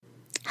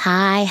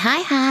Hi,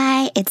 hi,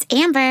 hi. It's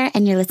Amber,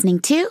 and you're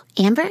listening to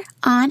Amber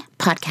on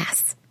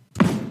Podcasts.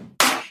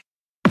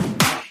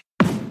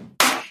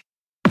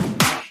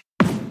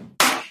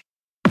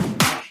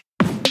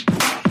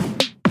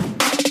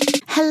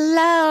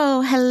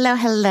 Hello.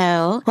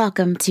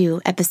 Welcome to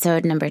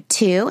episode number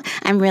 2.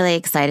 I'm really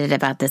excited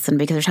about this one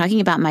because we're talking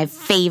about my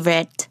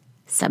favorite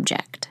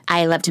subject.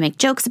 I love to make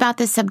jokes about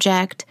this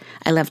subject.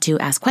 I love to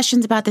ask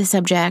questions about this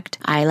subject.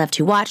 I love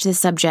to watch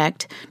this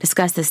subject,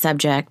 discuss this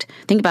subject,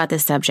 think about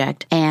this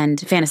subject, and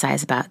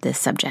fantasize about this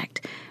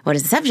subject. What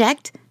is the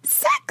subject?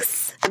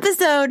 Sex!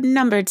 Episode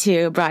number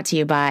 2, brought to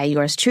you by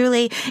yours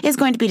truly, is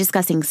going to be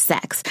discussing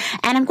sex.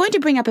 And I'm going to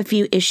bring up a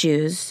few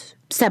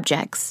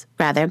subjects,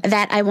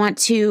 that I want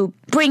to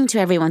bring to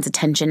everyone's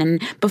attention.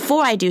 And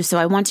before I do so,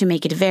 I want to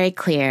make it very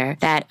clear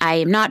that I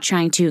am not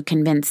trying to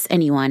convince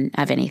anyone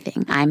of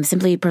anything. I'm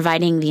simply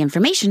providing the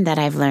information that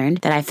I've learned,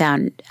 that I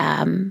found,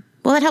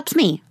 it helps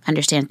me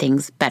understand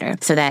things better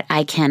so that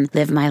I can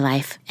live my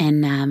life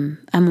in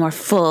a more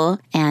full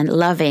and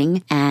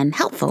loving and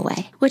helpful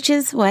way, which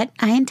is what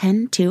I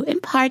intend to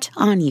impart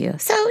on you.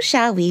 So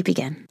shall we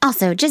begin?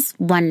 Also, just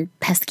one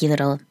pesky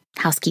little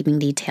housekeeping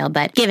detail,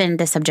 but given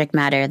the subject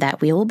matter that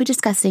we will be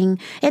discussing,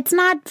 it's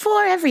not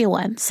for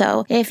everyone.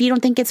 So if you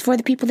don't think it's for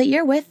the people that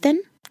you're with,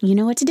 then you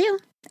know what to do.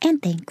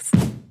 And thanks.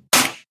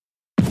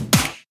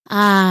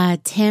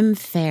 Tim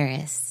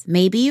Ferriss.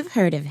 Maybe you've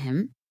heard of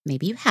him.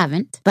 Maybe you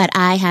haven't. But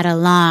I had a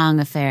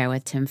long affair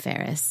with Tim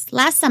Ferriss.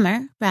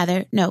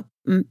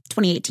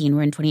 2018.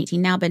 We're in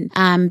 2018 now, but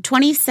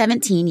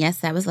 2017, yes,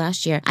 that was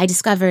last year, I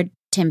discovered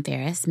Tim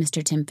Ferriss,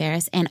 Mr. Tim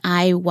Ferriss, and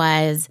I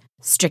was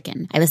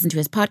stricken. I listened to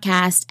his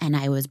podcast and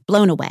I was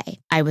blown away.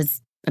 I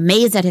was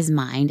amazed at his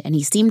mind, and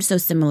he seemed so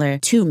similar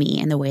to me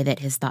in the way that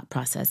his thought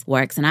process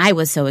works. And I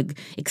was so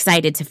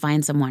excited to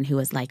find someone who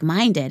was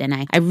like-minded. And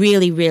I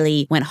really,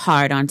 really went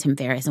hard on Tim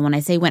Ferriss. And when I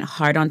say went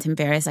hard on Tim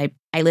Ferriss, I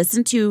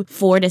listened to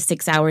 4 to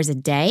 6 hours a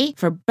day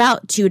for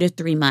about 2 to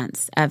 3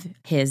 months of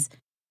his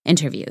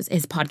interviews,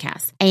 his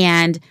podcast.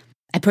 And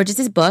I purchased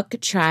his book,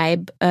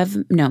 Tribe of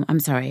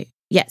Mentors.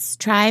 He has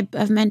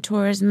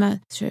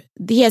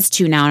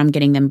 2 now, and I'm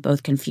getting them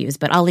both confused,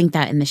 but I'll link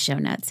that in the show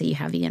notes so you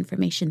have the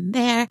information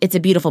there. It's a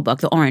beautiful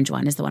book. The orange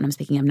one is the one I'm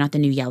speaking of, not the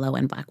new yellow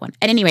and black one.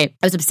 At any rate,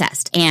 I was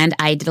obsessed, and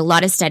I did a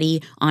lot of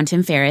study on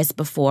Tim Ferriss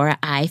before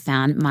I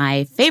found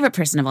my favorite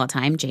person of all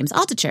time, James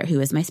Altucher, who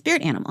is my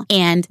spirit animal.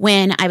 And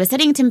when I was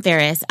studying Tim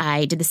Ferriss,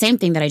 I did the same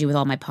thing that I do with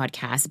all my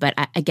podcasts, but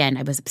I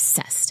was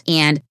obsessed.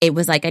 And it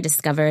was like I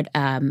discovered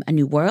a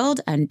new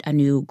world, a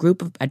new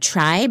group, a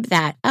tribe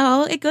that,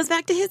 it goes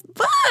back to his book.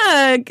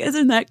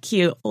 Isn't that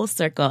cute? Full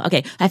circle.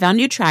 Okay, I found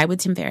a new tribe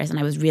with Tim Ferriss, and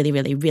I was really,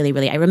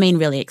 I remain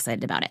really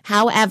excited about it.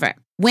 However,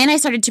 when I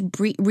started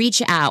to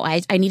reach out,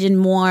 I needed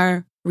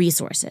more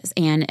resources,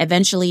 and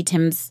eventually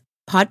Tim's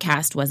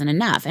podcast wasn't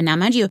enough. And now,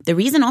 mind you, the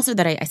reason also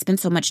that I spend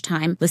so much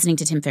time listening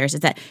to Tim Ferriss is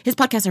that his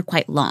podcasts are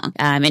quite long.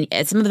 And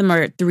some of them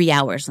are 3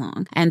 hours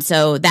long. And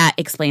so that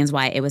explains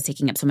why it was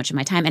taking up so much of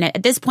my time. And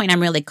at this point,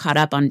 I'm really caught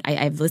up on,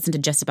 I've listened to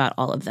just about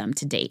all of them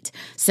to date.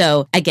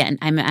 So again,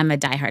 I'm a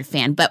diehard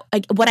fan. But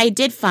what I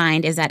did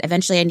find is that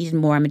eventually I needed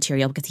more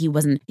material because he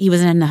wasn't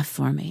enough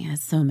for me,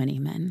 as so many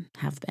men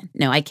have been.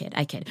 No, I kid.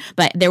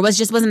 But there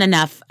wasn't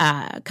enough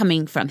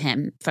coming from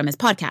him, from his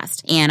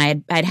podcast. And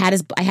I had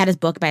his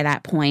book by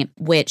that point,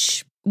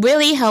 which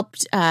really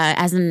helped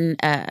as an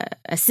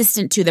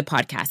assistant to the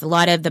podcast. A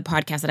lot of the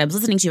podcasts that I was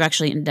listening to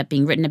actually ended up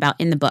being written about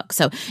in the book.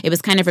 So it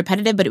was kind of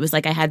repetitive, but it was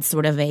like I had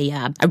sort of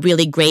a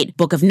really great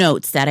book of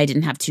notes that I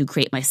didn't have to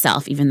create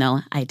myself, even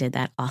though I did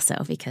that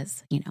also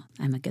because,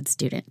 I'm a good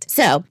student.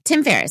 So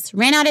Tim Ferriss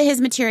ran out of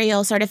his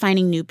material, started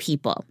finding new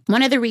people.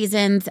 One of the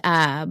reasons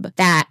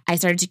that I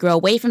started to grow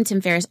away from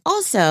Tim Ferriss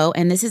also,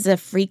 and this is a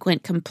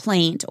frequent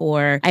complaint,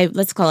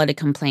 let's call it a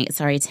complaint,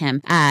 sorry,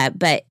 Tim,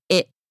 but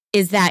it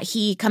is that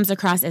he comes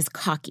across as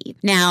cocky.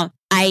 Now,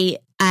 I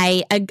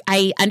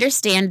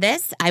understand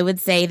this. I would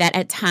say that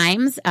at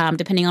times,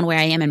 depending on where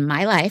I am in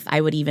my life,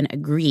 I would even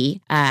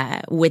agree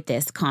with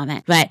this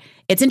comment. But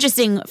it's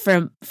interesting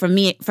from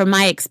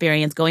my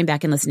experience, going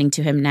back and listening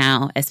to him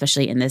now,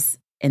 especially in this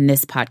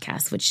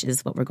podcast, which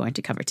is what we're going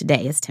to cover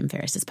today, is Tim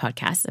Ferriss's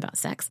podcast about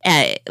sex.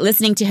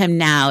 Listening to him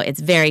now, it's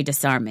very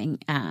disarming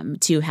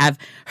to have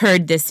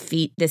heard this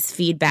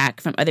feedback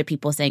from other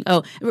people saying,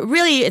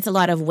 really, it's a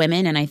lot of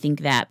women. And I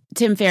think that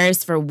Tim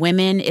Ferriss for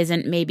women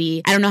isn't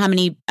maybe, I don't know how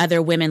many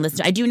other women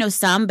listen. I do know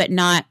some, but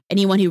not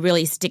anyone who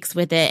really sticks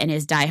with it and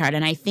is diehard.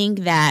 And I think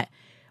that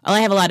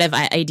I have a lot of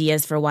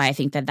ideas for why I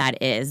think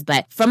that is,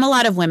 but from a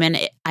lot of women,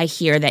 I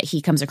hear that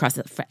he comes across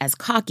as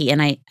cocky,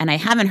 and I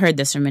haven't heard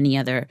this from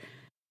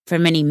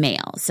many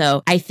males.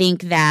 So I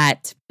think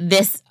that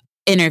this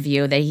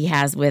interview that he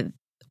has with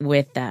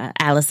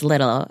Alice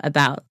Little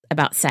about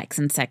sex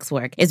and sex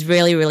work is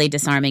really, really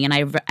disarming.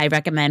 And I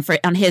recommend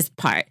on his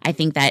part, I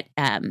think that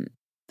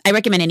I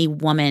recommend any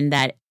woman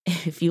that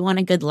if you want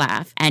a good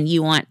laugh and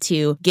you want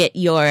to get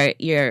your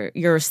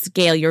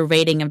scale, your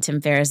rating of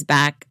Tim Ferriss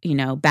back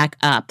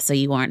up, so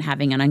you aren't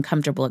having an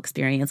uncomfortable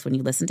experience when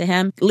you listen to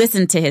him,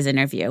 listen to his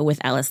interview with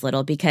Alice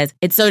Little, because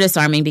it's so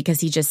disarming, because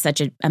he's just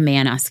such a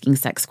man asking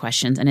sex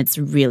questions, and it's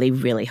really,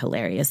 really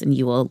hilarious, and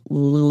you will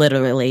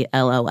literally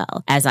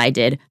LOL, as I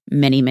did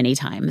many, many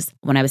times.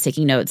 When I was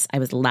taking notes, I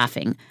was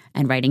laughing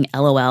and writing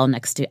LOL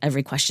next to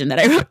every question that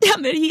I wrote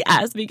down that he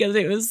asked, because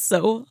it was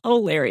so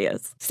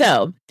hilarious.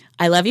 So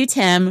I love you,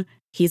 Tim.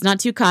 He's not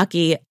too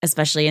cocky,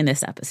 especially in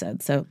this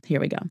episode. So here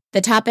we go.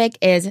 The topic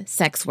is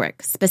sex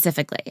work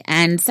specifically.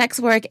 And sex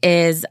work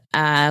is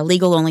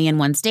legal only in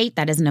one state.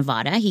 That is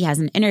Nevada. He has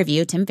an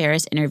interview. Tim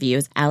Ferriss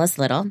interviews Alice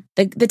Little.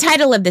 The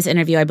title of this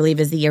interview, I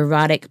believe, is The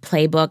Erotic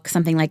Playbook,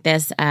 something like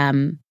this,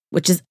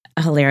 which is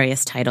a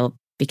hilarious title,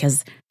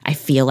 because I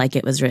feel like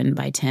it was written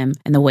by Tim,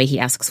 and the way he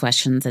asks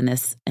questions in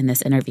this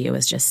interview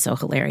is just so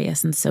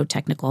hilarious and so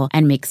technical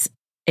and makes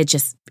it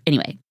just,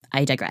 anyway,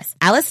 I digress.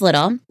 Alice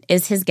Little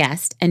is his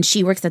guest, and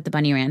she works at the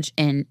Bunny Ranch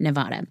in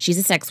Nevada. She's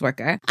a sex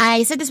worker.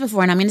 I said this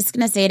before, and I'm just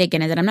going to say it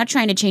again, is that I'm not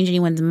trying to change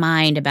anyone's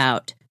mind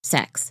about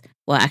sex.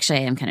 Well, actually,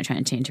 I am kind of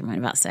trying to change your mind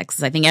about sex,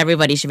 because I think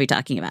everybody should be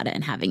talking about it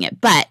and having it.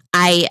 But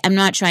I am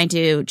not trying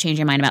to change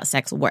your mind about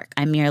sex work.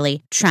 I'm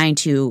merely trying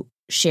to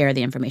share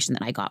the information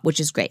that I got, which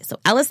is great. So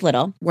Alice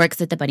Little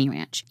works at the Bunny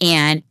Ranch,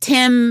 and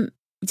Tim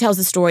tells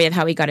the story of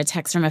how he got a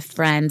text from a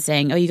friend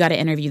saying, oh, you got to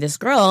interview this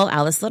girl,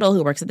 Alice Little,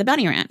 who works at the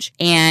Bunny Ranch.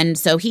 And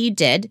so he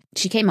did.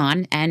 She came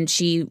on, and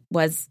she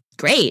was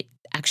great.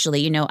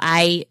 Actually,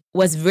 I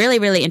was really,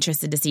 really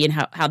interested to see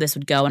how this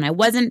would go. And I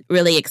wasn't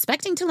really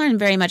expecting to learn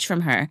very much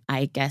from her.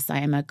 I guess I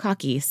am a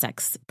cocky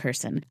sex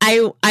person.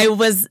 I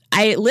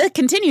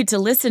continued to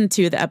listen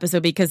to the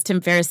episode because Tim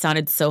Ferriss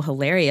sounded so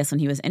hilarious when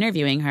he was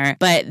interviewing her.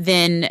 But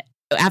then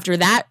after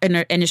that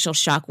initial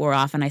shock wore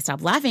off and I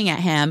stopped laughing at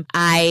him,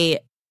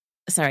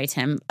 sorry,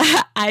 Tim.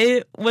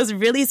 I was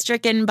really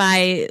stricken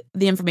by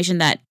the information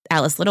that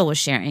Alice Little was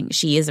sharing.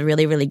 She is a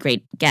really, really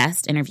great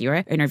guest,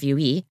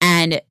 interviewee,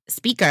 and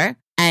speaker,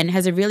 and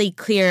has a really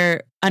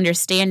clear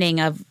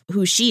understanding of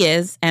who she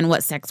is and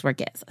what sex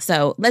work is.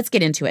 So let's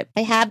get into it.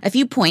 I have a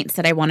few points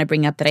that I want to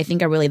bring up that I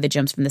think are really the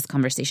gems from this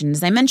conversation.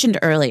 As I mentioned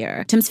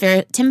earlier, Tim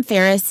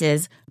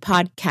Ferriss's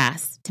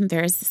podcasts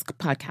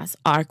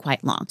are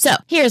quite long. So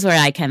here's where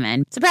I come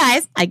in.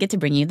 Surprise! I get to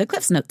bring you the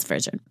Cliff's Notes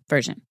versions.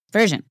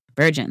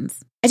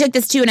 I took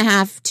this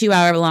 2.5-2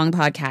 hour long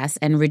podcast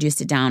and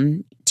reduced it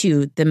down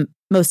to the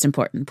most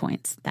important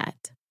points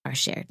that are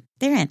shared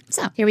therein.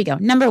 So here we go.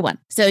 Number 1.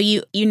 So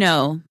you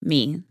know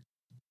me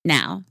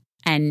now.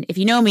 And if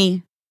you know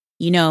me,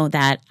 you know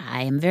that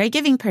I am a very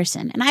giving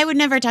person, and I would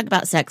never talk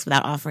about sex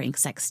without offering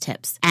sex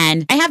tips.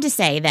 And I have to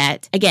say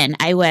that, again,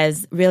 I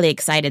was really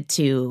excited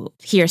to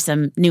hear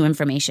some new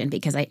information,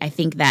 because I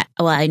think that,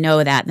 I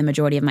know that the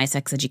majority of my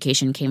sex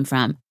education came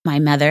from my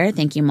mother,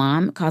 thank you,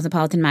 Mom,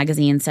 Cosmopolitan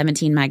Magazine,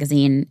 17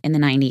 Magazine in the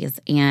 90s,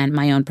 and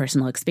my own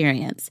personal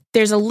experience.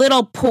 There's a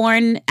little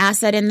porn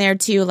asset in there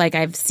too, like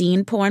I've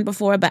seen porn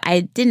before, but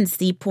I didn't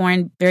see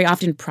porn very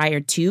often prior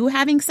to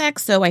having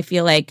sex, so I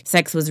feel like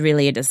sex was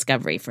really a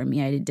discovery for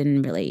me. I didn't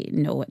really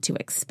know what to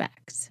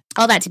expect.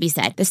 All that to be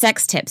said, the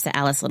sex tips that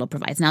Alice Little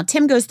provides. Now,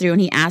 Tim goes through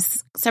and he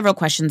asks several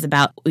questions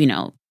about,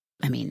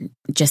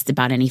 just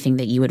about anything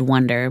that you would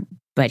wonder,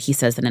 but he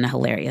says it in a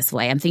hilarious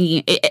way. I'm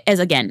thinking,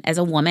 as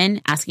a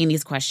woman asking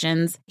these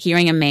questions,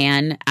 hearing a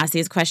man ask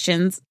these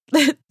questions,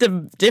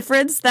 the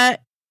difference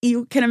that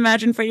you can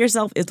imagine for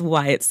yourself is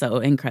why it's so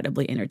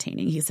incredibly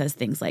entertaining. He says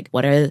things like,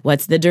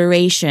 what's the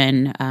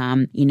duration?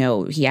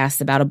 He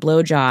asks about a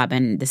blowjob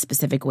and the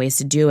specific ways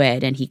to do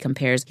it. And he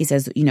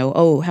says, what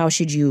do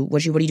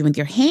you do with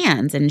your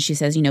hands? And she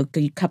says,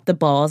 you cup the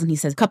balls. And he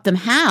says, cup them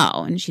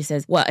how? And she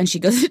says, well, and she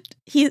goes,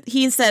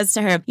 he says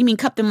to her, you mean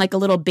cup them like a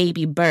little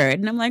baby bird?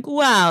 And I'm like,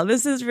 wow,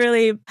 this is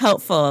really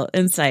helpful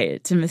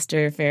insight to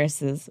Mr.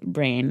 Ferriss's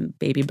brain,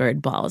 baby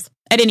bird balls.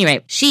 At any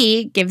rate,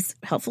 she gives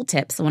helpful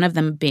tips, one of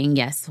them being,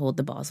 yes, hold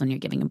the balls when you're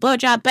giving a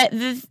blowjob. But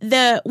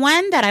the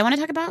one that I want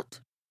to talk about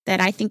that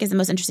I think is the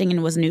most interesting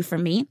and was new for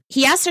me,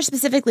 he asked her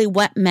specifically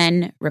what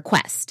men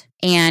request.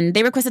 And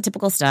they request the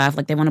typical stuff,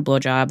 like they want a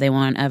blowjob, they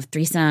want a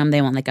threesome,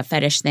 they want like a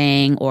fetish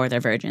thing, or they're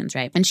virgins,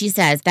 right? And she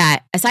says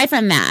that aside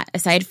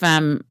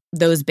from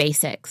those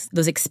basics,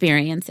 those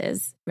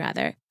experiences,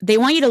 rather, they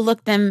want you to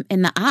look them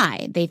in the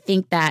eye. They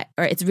think that,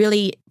 or it's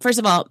really, first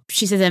of all,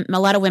 she says that a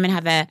lot of women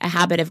have a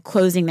habit of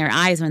closing their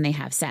eyes when they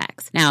have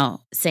sex.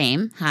 Now,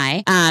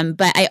 hi.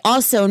 But I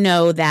also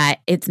know that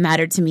it's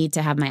mattered to me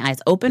to have my eyes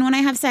open when I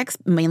have sex,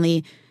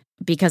 mainly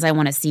because I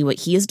want to see what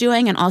he is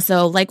doing. And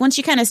also, like, once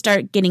you kind of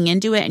start getting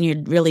into it and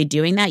you're really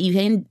doing that, you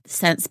can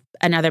sense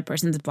another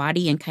person's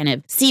body and kind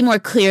of see more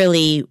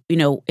clearly,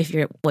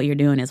 if what you're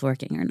doing is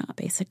working or not,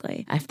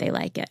 basically, if they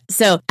like it.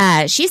 So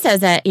she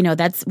says that,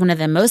 that's one of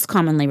the most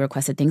commonly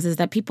requested things is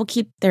that people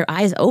keep their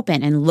eyes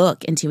open and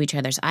look into each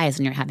other's eyes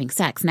when you're having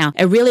sex. Now,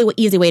 a really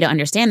easy way to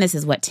understand this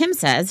is what Tim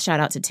says. Shout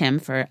out to Tim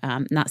for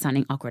not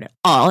sounding awkward at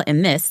all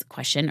in this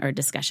question or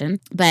discussion.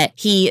 But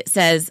he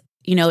says,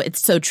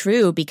 it's so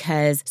true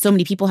because so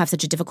many people have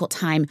such a difficult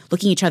time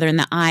looking each other in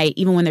the eye,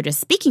 even when they're just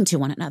speaking to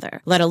one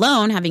another, let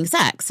alone having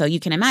sex. So you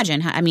can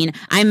imagine.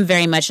 I'm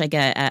very much like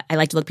I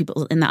like to look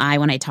people in the eye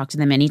when I talk to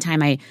them.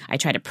 Anytime I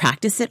try to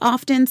practice it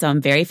often. So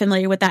I'm very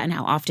familiar with that and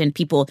how often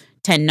people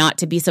tend not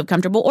to be so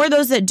comfortable, or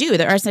those that do.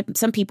 There are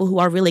some people who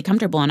are really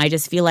comfortable, and I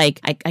just feel like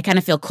I kind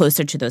of feel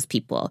closer to those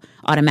people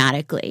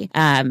automatically,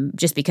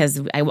 just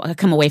because I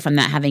come away from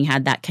that having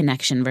had that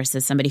connection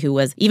versus somebody who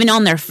was even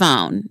on their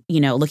phone,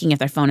 looking at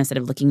their phone instead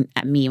of looking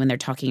at me when they're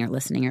talking or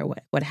listening or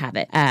what have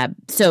it.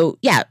 So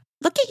yeah.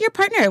 Look at your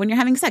partner when you're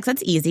having sex.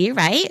 That's easy,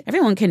 right?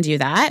 Everyone can do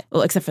that.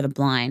 Well, except for the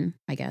blind,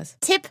 I guess.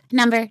 Tip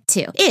number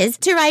 2 is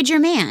to ride your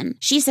man.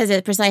 She says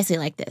it precisely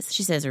like this.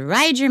 She says,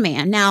 ride your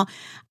man. Now,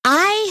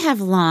 I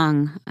have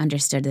long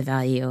understood the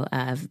value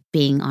of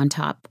being on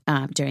top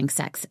during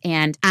sex.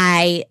 And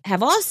I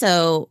have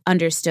also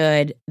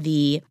understood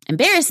the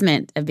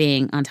embarrassment of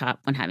being on top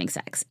when having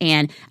sex.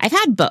 And I've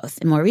had both.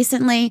 And more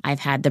recently, I've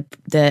had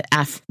the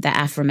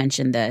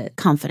aforementioned, the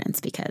confidence,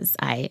 because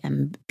I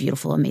am a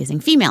beautiful,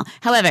 amazing female.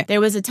 However,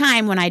 there was a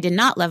time when I did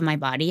not love my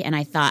body and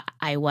I thought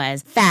I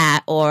was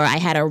fat, or I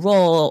had a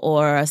roll,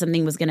 or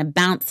something was going to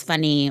bounce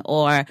funny,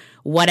 or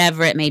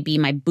whatever it may be.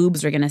 My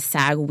boobs were going to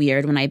sag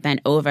weird when I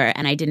bent over,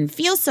 and I didn't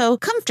feel so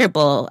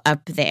comfortable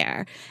up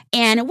there.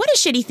 And what a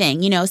shitty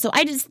thing, So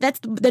that's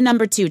the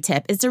number 2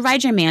 tip, is to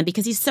ride your man,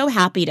 because he's so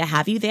happy to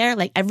have you there.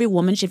 Like, every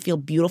woman should feel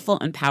beautiful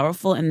and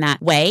powerful in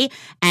that way,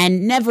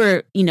 and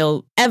never,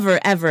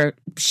 ever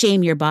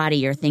shame your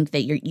body or think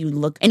that you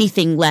look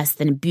anything less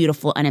than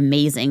beautiful and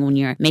amazing when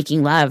you're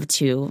making love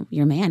to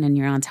your man and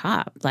you're on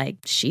top, like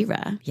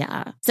She-Ra.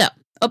 Yeah. So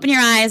open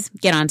your eyes,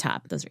 get on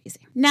top. Those are easy.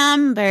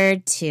 Number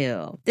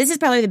 2. This is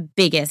probably the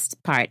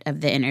biggest part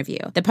of the interview,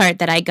 the part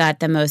that I got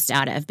the most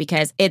out of,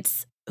 because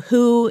it's,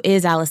 who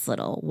is Alice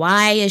Little?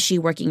 Why is she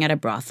working at a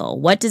brothel?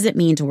 What does it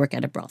mean to work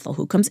at a brothel?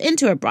 Who comes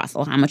into a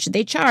brothel? How much do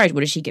they charge? What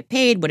does she get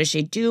paid? What does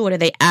she do? What do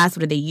they ask?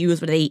 What do they use?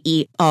 What do they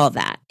eat? All of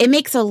that. It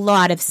makes a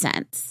lot of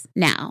sense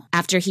now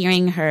after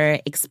hearing her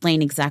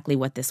explain exactly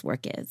what this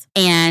work is.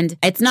 And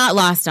it's not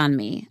lost on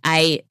me.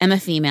 I am a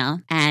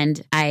female,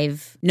 and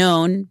I've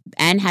known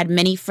and had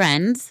many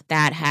friends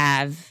that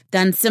have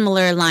done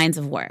similar lines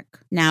of work.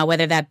 Now,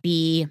 whether that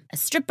be a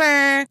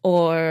stripper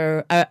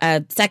or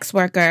a sex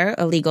worker,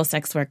 a legal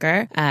sex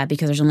worker,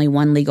 because there's only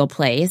one legal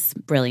place.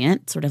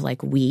 Brilliant, sort of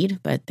like weed,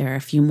 but there are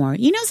a few more.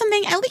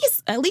 Something,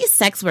 at least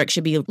sex work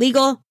should be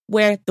legal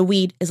where the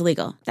weed is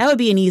legal. That would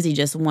be an easy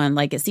just one.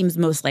 Like, it seems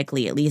most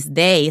likely, at least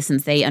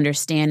since they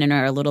understand and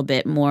are a little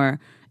bit more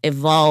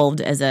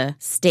evolved as a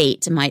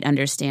state, might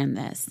understand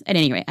this. At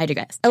any rate, I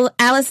digress.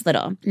 Alice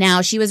Little.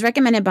 Now, she was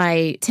recommended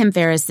by Tim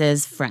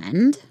Ferriss's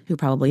friend, who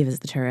probably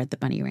visited her at the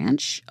Bunny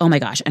Ranch. Oh my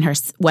gosh, and her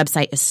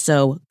website is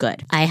so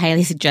good. I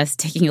highly suggest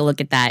taking a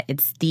look at that.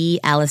 It's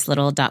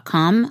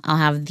thealicelittle.com. I'll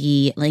have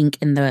the link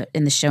in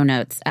the show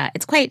notes.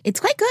 It's quite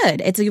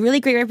good. It's a really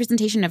great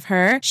representation of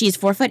her. She's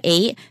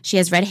 4'8". She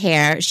has red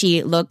hair.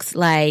 She looks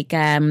like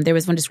there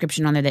was one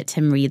description on there that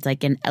Tim reads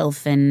like an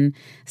elfin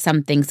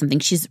something.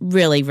 She's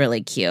really,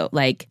 really cute.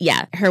 Like,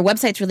 yeah, her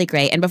website's really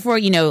great. And before,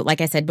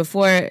 like I said,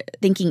 before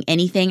thinking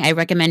anything, I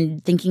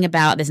recommend thinking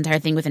about this entire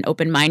thing with an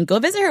open mind. Go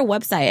visit her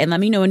website and let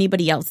me know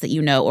anybody else that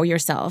you know or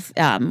yourself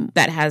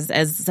that has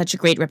as such a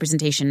great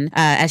representation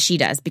as she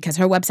does, because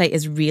her website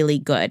is really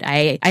good.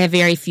 I have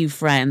very few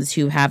friends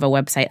who have a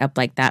website up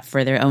like that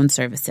for their own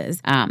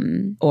services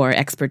or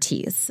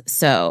expertise.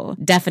 So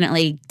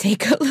definitely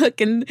take a look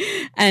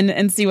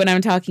and see what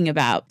I'm talking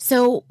about.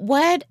 So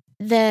what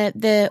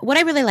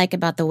I really like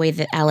about the way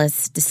that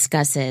Alice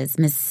discusses,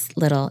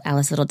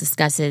 Alice Little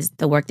discusses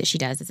the work that she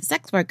does as a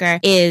sex worker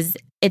is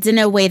it's in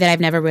a way that I've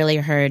never really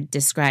heard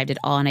described at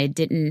all, and I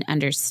didn't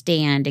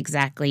understand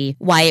exactly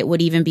why it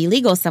would even be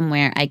legal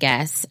somewhere, I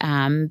guess,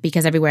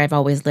 because everywhere I've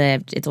always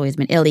lived, it's always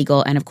been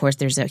illegal, and of course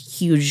there's a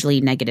hugely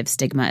negative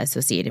stigma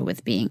associated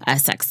with being a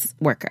sex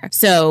worker.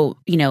 So,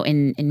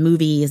 in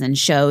movies and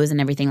shows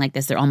and everything like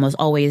this, they're almost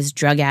always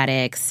drug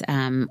addicts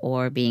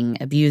or being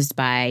abused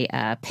by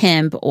a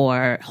pimp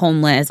or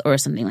homeless or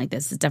something like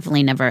this. It's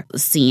definitely never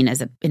seen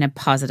as in a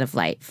positive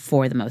light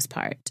for the most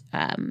part.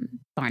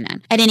 Bar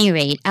none. At any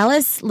rate,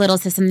 Alice Little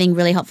says something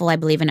really helpful, I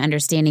believe, in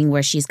understanding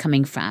where she's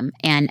coming from.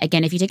 And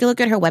again, if you take a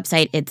look at her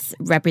website, it's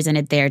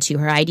represented there too.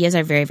 Her ideas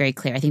are very, very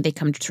clear. I think they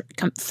come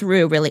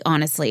through really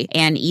honestly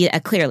and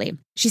clearly.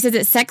 She says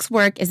that sex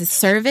work is a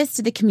service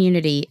to the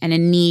community and a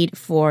need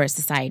for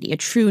society, a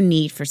true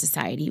need for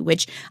society,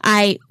 which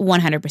I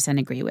 100%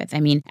 agree with.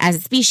 I mean, as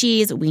a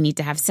species, we need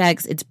to have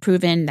sex. It's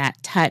proven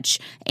that touch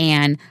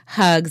and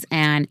hugs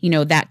and,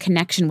 that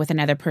connection with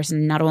another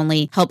person not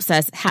only helps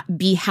us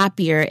be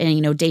happier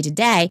in, day to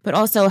day, but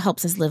also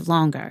helps us live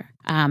longer.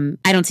 I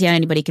don't see how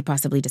anybody could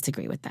possibly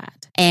disagree with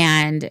that.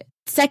 And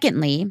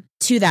secondly,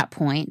 to that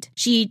point,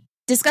 she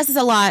discusses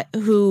a lot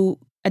who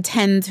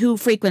attends, who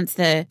frequents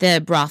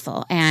the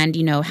brothel, and,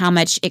 how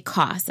much it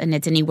costs. And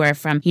it's anywhere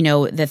from,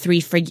 the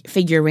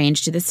 3-figure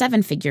range to the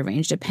 7-figure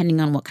range,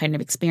 depending on what kind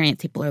of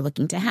experience people are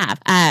looking to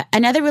have.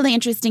 Another really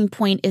interesting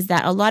point is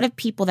that a lot of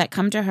people that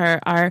come to her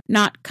are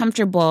not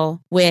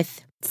comfortable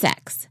with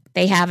sex.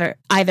 They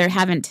either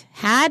haven't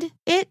had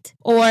it,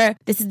 or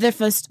this is their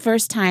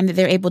first time that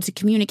they're able to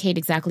communicate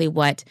exactly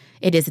what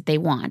it is that they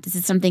want. This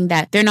is something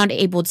that they're not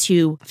able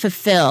to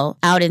fulfill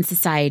out in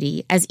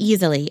society as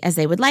easily as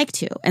they would like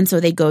to. And so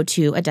they go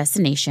to a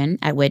destination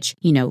at which,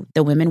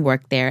 the women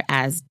work there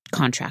as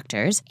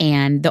contractors,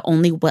 and the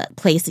only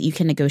place that you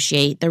can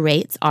negotiate the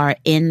rates are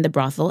in the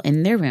brothel,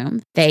 in their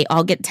room. They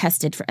all get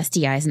tested for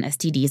STIs and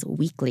STDs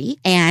weekly,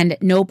 and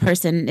no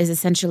person is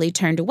essentially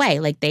turned away.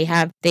 Like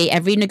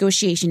every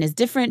negotiation is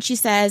different, she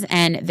says,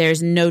 and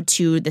there's no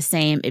two the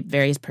same. It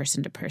varies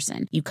person to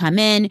person. You come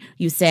in,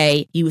 you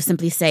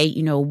simply say,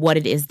 what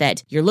it is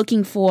that you're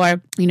looking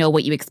for,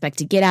 what you expect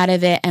to get out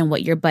of it, and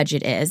what your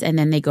budget is, and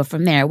then they go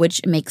from there,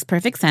 which makes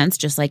perfect sense,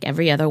 just like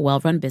every other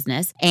well-run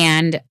business.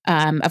 And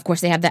of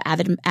course, they have the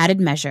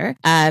added measure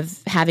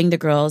of having the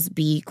girls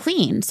be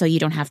clean, so you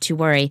don't have to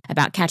worry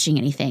about catching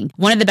anything.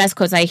 One of the best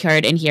quotes I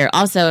heard in here,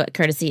 also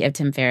courtesy of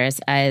Tim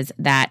Ferriss, is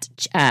that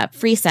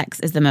free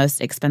sex is the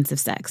most expensive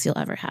sex you'll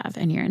ever have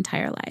in your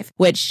entire life,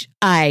 which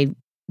I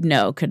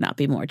know could not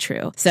be more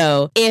true.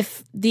 So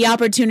if the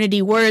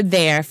opportunity were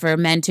there for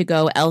men to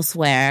go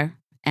elsewhere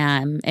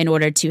in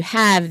order to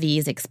have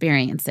these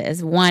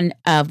experiences, one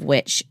of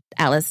which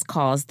Alice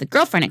calls the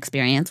girlfriend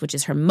experience, which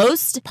is her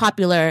most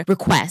popular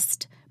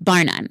request,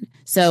 bar none.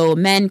 So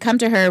men come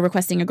to her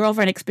requesting a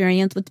girlfriend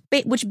experience,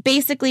 which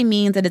basically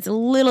means that it's a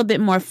little bit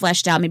more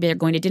fleshed out. Maybe they're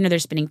going to dinner, they're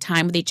spending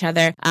time with each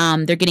other,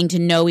 they're getting to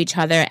know each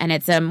other, and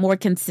it's a more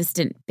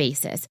consistent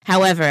basis.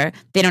 However,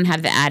 they don't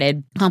have the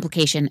added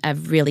complication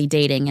of really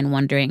dating and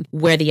wondering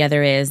where the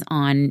other is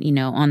on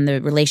the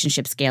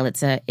relationship scale.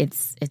 It's a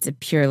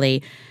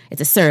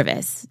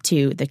service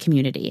to the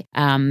community,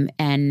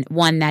 and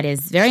one that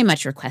is very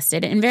much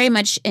requested and very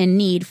much in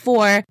need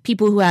for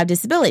people who have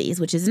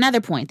disabilities, which is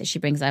another point that she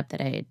brings up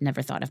that I had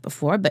never thought of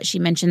before. But she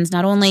mentions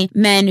not only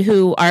men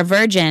who are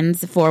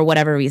virgins for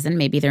whatever reason,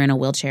 maybe they're in a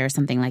wheelchair or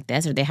something like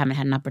this, or they haven't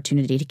had an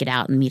opportunity to get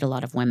out and meet a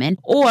lot of women,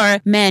 or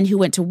men who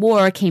went to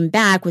war, came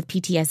back with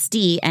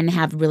PTSD and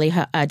have really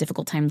a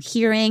difficult time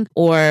hearing,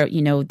 or,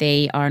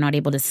 they are not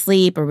able to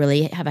sleep or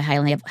really have a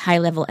high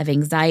level of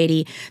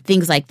anxiety,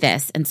 things like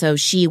this. And so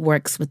she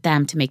works with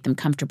them to make them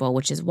comfortable,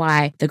 which is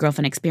why the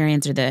girlfriend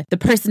experience, or the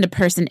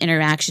person-to-person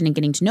interaction and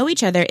getting to know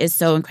each other, is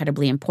so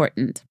incredibly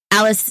important.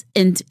 Alice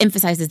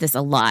emphasizes this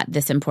a lot,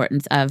 this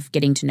importance of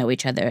getting to know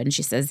each other. And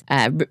she says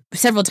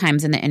several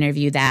times in the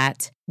interview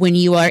that when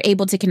you are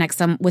able to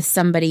connect with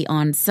somebody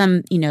on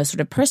some, sort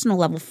of personal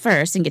level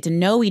first and get to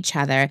know each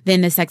other,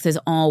 then the sex is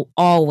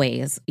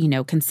always,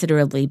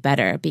 considerably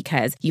better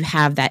because you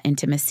have that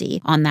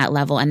intimacy on that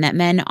level, and that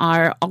men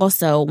are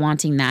also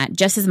wanting that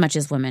just as much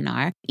as women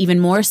are, even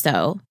more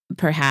so.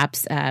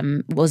 Perhaps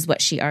was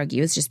what she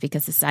argues, just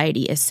because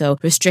society is so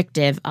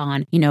restrictive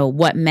on,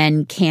 what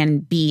men can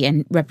be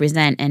and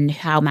represent and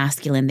how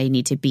masculine they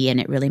need to be.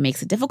 And it really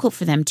makes it difficult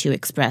for them to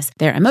express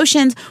their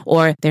emotions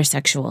or their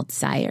sexual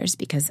desires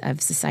because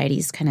of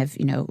society's kind of,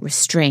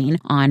 restraint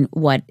on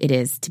what it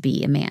is to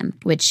be a man,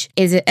 which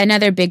is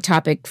another big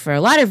topic for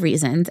a lot of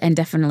reasons, and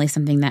definitely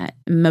something that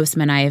most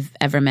men I have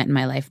ever met in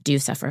my life do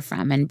suffer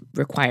from and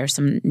require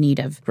some need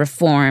of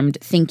reformed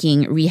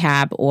thinking,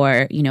 rehab,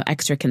 or,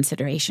 extra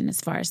consideration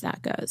as far as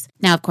that goes.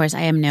 Now, of course,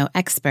 I am no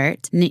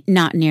expert,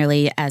 not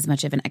nearly as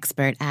much of an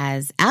expert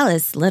as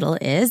Alice Little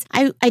is.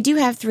 I do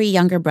have 3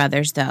 younger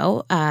brothers,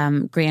 though.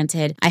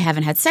 Granted, I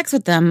haven't had sex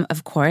with them,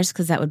 of course,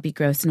 because that would be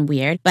gross and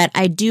weird. But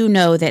I do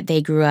know that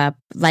they grew up,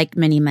 like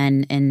many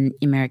men in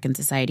American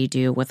society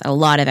do, with a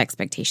lot of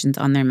expectations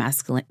on their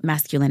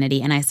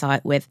masculinity. And I saw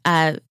it with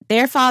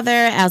their father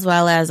as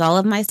well as all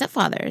of my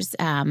stepfathers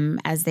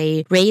as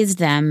they raised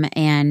them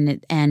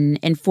and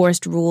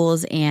enforced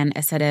rules and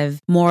a set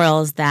of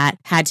morals that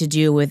had to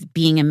do with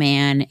being a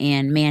man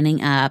and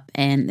manning up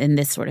and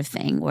this sort of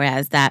thing.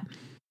 Whereas that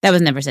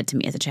was never said to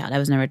me as a child. I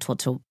was never told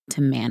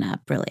to man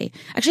up, really.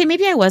 Actually,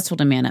 maybe I was told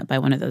to man up by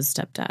one of those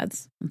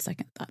stepdads, on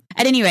second thought.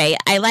 At any rate,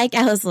 I like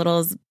Alice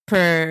Little's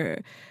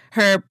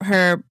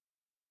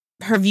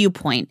her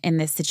viewpoint in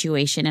this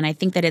situation, and I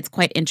think that it's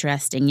quite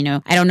interesting.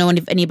 I don't know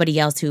if anybody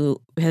else who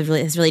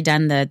has really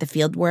done the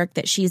field work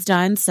that she's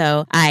done,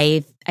 so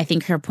I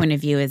think her point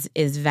of view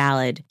is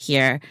valid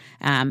here.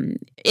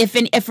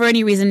 If for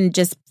any reason,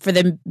 just for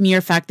the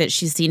mere fact that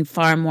she's seen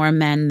far more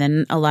men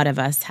than a lot of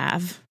us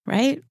have,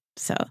 right?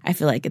 So I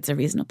feel like it's a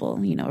reasonable,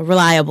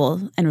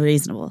 reliable and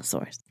reasonable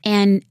source.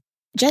 And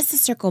just to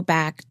circle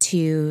back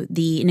to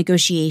the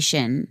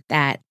negotiation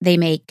that they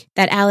make,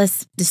 that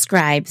Alice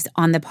describes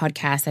on the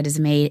podcast, that is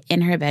made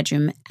in her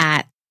bedroom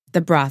at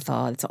the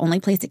brothel. It's the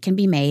only place it can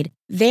be made.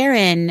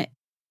 Therein,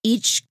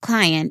 each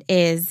client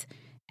is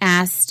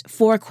asked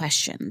 4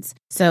 questions.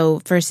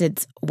 So first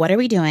it's, what are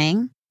we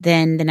doing?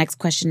 Then the next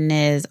question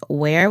is,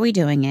 where are we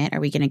doing it? Are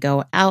we going to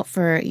go out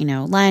for,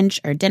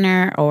 lunch or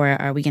dinner, or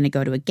are we going to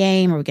go to a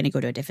game? Or are we going to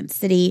go to a different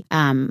city?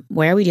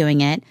 Where are we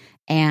doing it?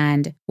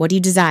 And what do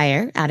you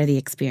desire out of the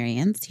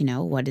experience?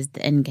 What is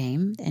the end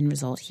game, the end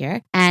result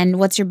here? And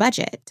what's your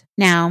budget?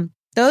 Now,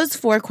 those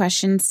 4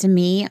 questions to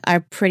me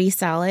are pretty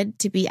solid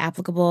to be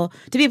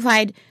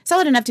applied,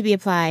 solid enough to be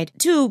applied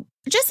to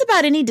just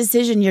about any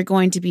decision you're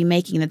going to be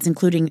making that's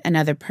including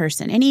another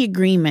person, any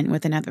agreement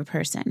with another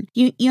person.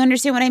 You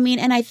understand what I mean?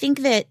 And I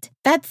think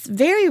that's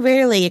very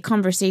rarely a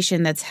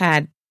conversation that's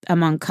had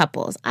among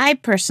couples. I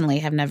personally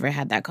have never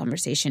had that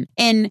conversation.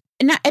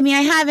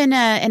 I have in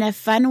a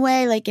fun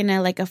way, like in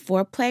a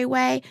foreplay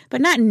way,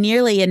 but not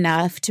nearly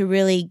enough to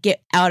really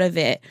get out of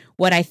it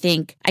what I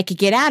think I could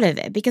get out of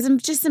it, because I'm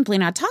just simply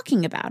not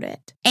talking about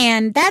it.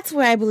 And that's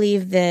where I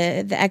believe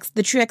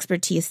the true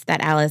expertise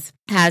that Alice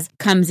has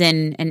comes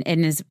in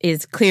and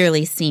is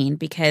clearly seen,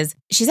 because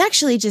she's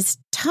actually just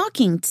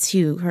talking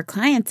to her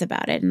clients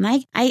about it. And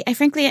I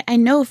frankly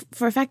know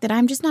for a fact that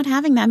I'm just not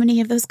having that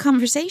many of those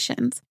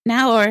conversations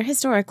now or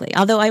historically,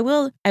 although I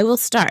will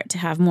start to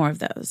have more of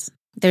those.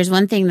 There's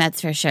one thing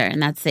that's for sure,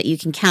 and that's that you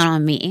can count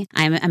on me.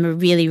 I'm a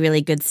really,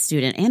 really good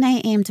student, and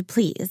I aim to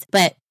please.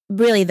 But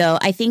really, though,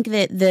 I think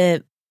that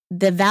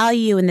the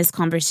value in this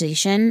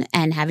conversation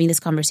and having this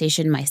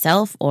conversation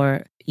myself,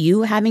 or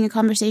you having a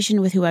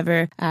conversation with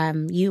whoever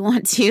you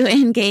want to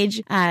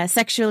engage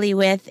sexually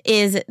with,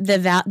 is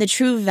the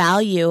true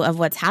value of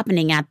what's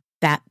happening at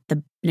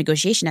the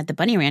negotiation at the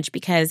Bunny Ranch.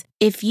 Because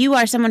if you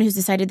are someone who's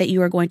decided that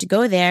you are going to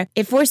go there,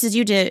 it forces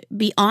you to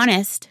be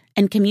honest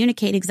and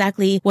communicate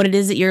exactly what it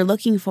is that you're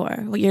looking for,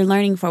 what you're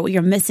learning for, what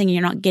you're missing,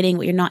 you're not getting,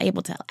 what you're not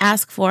able to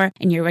ask for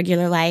in your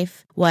regular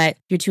life, what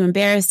you're too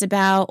embarrassed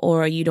about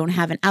or you don't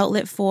have an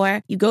outlet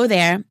for. You go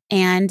there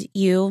and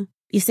you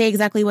say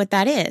exactly what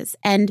that is.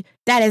 And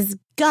that has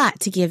got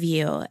to give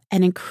you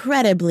an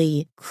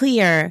incredibly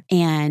clear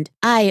and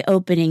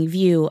eye-opening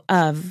view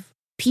of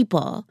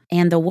people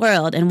and the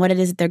world and what it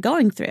is that they're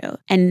going through.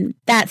 And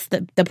that's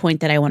the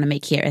point that I want to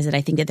make here, is that I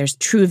think that there's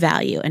true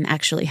value in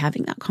actually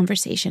having that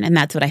conversation. And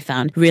that's what I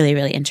found really,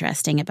 really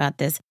interesting about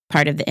this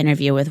part of the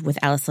interview with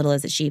Alice Little,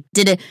 is that she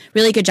did a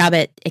really good job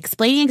at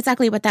explaining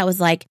exactly what that was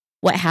like,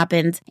 what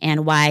happened,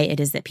 and why it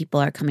is that people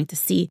are coming to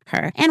see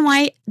her, and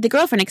why the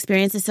girlfriend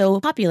experience is so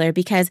popular,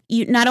 because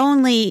you not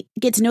only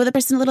get to know the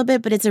person a little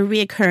bit, but it's a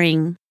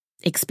reoccurring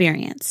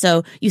experience.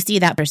 So you see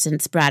that person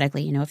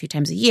sporadically, a few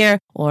times a year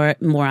or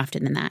more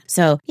often than that.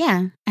 So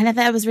yeah, I thought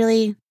that was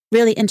really,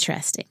 really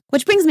interesting.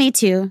 Which brings me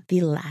to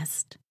the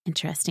last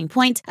interesting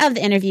point of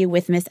the interview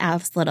with Miss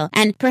Alice Little.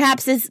 And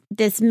perhaps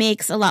this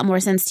makes a lot more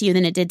sense to you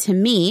than it did to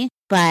me,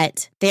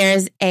 but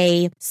there's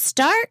a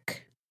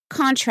stark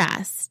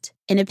contrast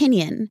in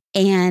opinion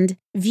and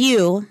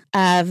view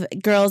of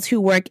girls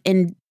who work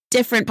in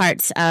different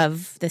parts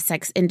of the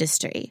sex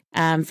industry,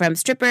 from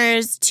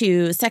strippers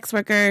to sex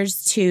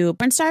workers to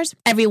porn stars.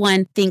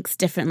 Everyone thinks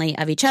differently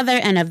of each other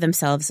and of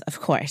themselves,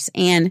 of course.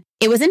 And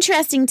it was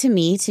interesting to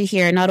me to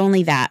hear not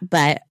only that,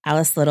 but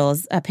Alice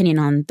Little's opinion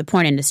on the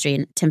porn industry.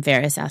 And Tim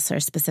Ferriss asked her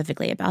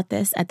specifically about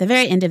this at the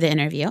very end of the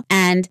interview.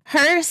 And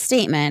her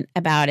statement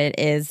about it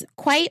is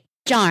quite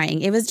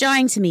jarring. It was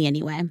jarring to me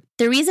anyway.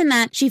 The reason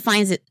that she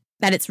finds it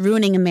that it's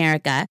ruining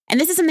America, and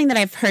this is something that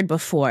I've heard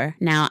before.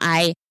 Now,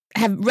 I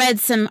have read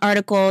some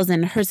articles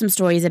and heard some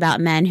stories about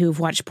men who've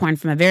watched porn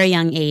from a very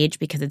young age,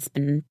 because it's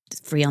been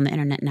free on the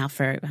internet now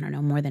for,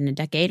 more than a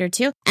decade or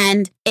two.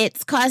 And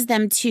it's caused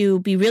them to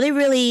be really,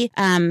 really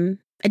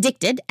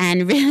addicted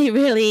and really,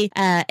 really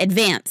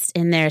advanced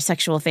in their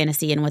sexual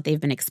fantasy and what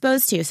they've been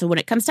exposed to. So when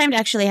it comes time to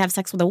actually have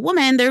sex with a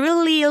woman, they're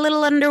really a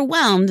little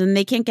underwhelmed and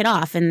they can't get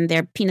off and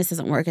their penis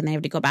doesn't work and they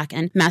have to go back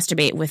and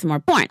masturbate with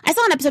more porn. I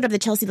saw an episode of the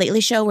Chelsea Lately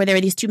Show where there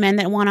were these 2 men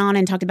that went on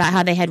and talked about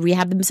how they had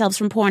rehabbed themselves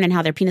from porn and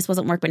how their penis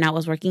wasn't working, but now it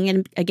was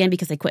working again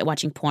because they quit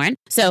watching porn.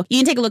 So you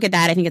can take a look at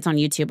that. I think it's on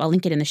YouTube. I'll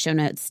link it in the show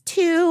notes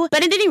too.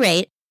 But at any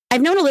rate,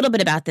 I've known a little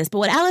bit about this, but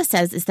what Alice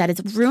says is that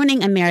it's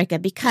ruining America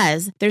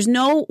because there's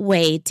no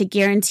way to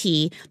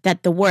guarantee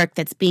that the work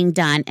that's being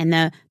done and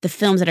the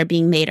films that are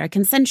being made are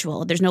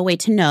consensual. There's no way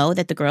to know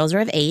that the girls are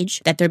of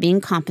age, that they're being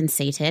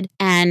compensated.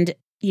 And,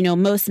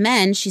 most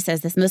men, she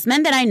says this, most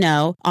men that I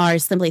know are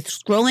simply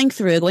scrolling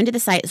through, going to the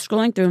site,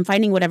 scrolling through and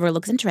finding whatever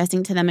looks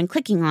interesting to them and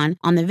clicking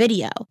on the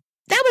video.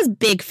 That was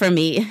big for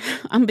me,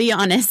 I'll be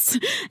honest.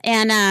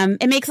 And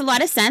it makes a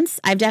lot of sense.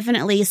 I've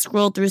definitely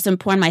scrolled through some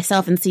porn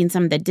myself and seen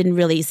some that didn't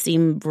really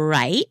seem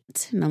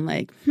right. And I'm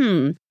like,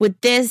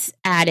 with this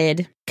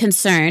added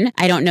concern,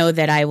 I don't know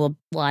that I will,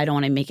 I don't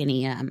want to make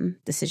any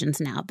decisions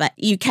now, but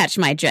you catch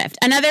my drift.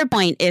 Another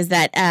point is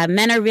that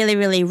men are really,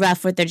 really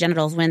rough with their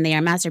genitals when they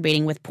are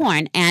masturbating with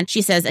porn. And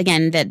she says,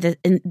 again, that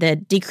the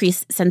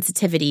decreased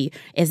sensitivity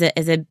is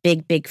a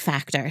big, big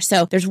factor.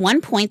 So there's one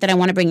point that I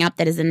want to bring up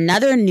that is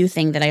another new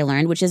thing that I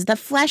learned, which is the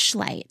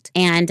fleshlight.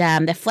 And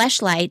the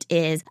fleshlight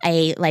is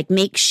a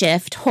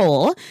makeshift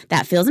hole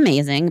that feels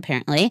amazing,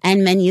 apparently,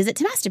 and men use it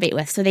to masturbate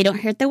with so they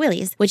don't hurt their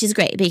willies, which is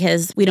great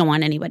because we don't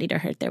want anybody to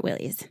hurt their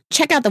willies. nice.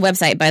 Check out the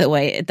website, by the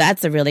way.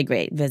 That's a really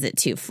great visit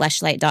too,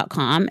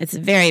 fleshlight.com. It's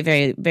very,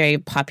 very, very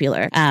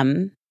popular.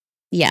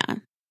 Yeah.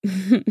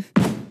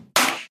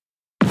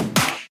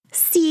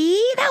 See,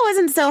 that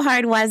wasn't so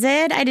hard, was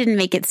it? I didn't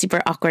make it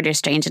super awkward or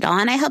strange at all,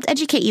 and I helped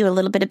educate you a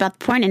little bit about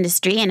the porn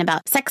industry and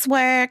about sex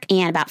work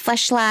and about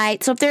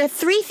Fleshlight. So if there are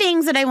 3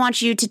 things that I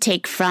want you to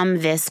take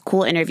from this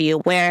cool interview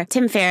where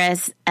Tim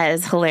Ferriss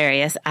is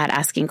hilarious at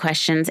asking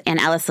questions and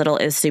Alice Little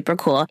is super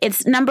cool,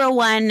 it's number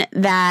 1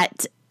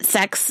 that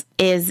sex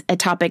is a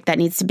topic that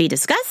needs to be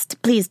discussed.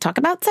 Please talk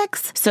about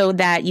sex so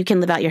that you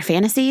can live out your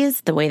fantasies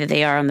the way that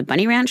they are on the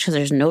Bunny Ranch, because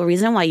there's no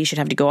reason why you should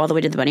have to go all the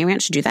way to the Bunny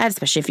Ranch to do that,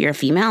 especially if you're a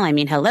female. I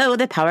mean, hello,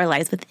 the power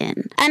lies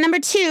within. And number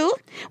 2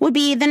 would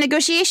be the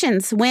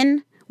negotiations.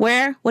 When,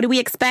 where, what do we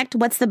expect?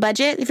 What's the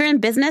budget? If you're in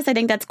business, I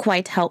think that's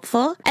quite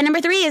helpful. And number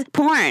 3 is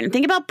porn.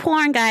 Think about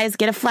porn, guys.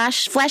 Get a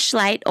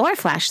fleshlight or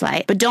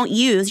flashlight, but don't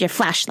use your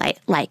flashlight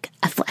like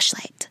a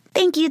fleshlight.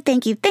 Thank you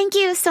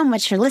so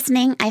much for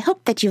listening. I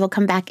hope that you will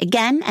come back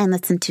again and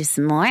listen to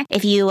some more.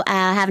 If you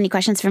have any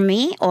questions for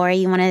me or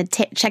you want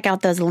to check out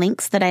those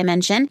links that I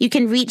mentioned, you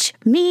can reach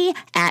me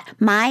at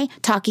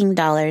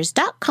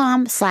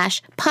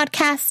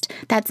mytalkingdollars.com/podcast.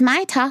 That's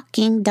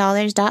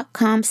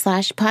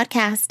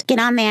mytalkingdollars.com/podcast. Get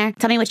on there.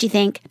 Tell me what you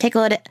think. Take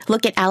a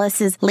look at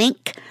Alice's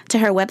link to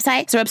her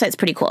website. So her website's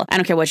pretty cool. I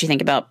don't care what you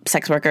think about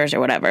sex workers or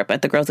whatever,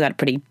 but the girl's got a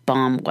pretty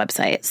bomb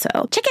website. So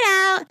check it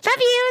out. Love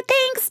you.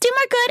 Thanks. Do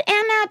more good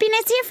and be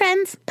nice to your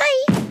friends.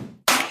 Bye.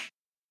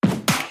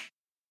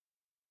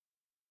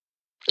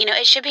 You know,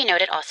 it should be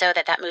noted also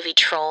that movie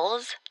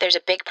Trolls, there's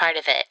a big part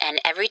of it. And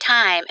every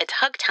time it's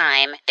hug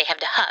time, they have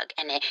to hug.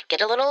 And they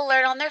get a little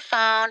alert on their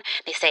phone.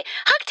 They say,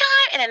 hug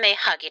time, and then they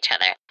hug each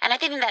other. And I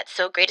think that's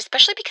so great,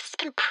 especially because it's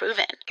been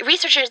proven.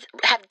 Researchers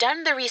have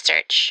done the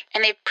research,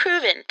 and they've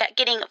proven that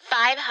getting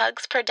 5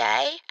 hugs per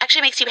day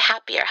actually makes you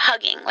happier.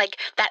 Hugging, like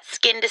that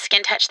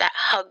skin-to-skin touch, that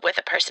hug with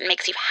a person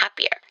makes you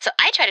happier. So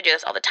I try to do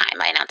this all the time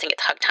by announcing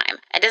it's hug time.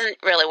 It doesn't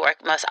really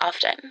work most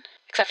often,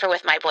 except for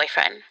with my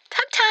boyfriend. It's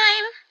hug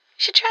time.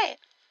 You should try it.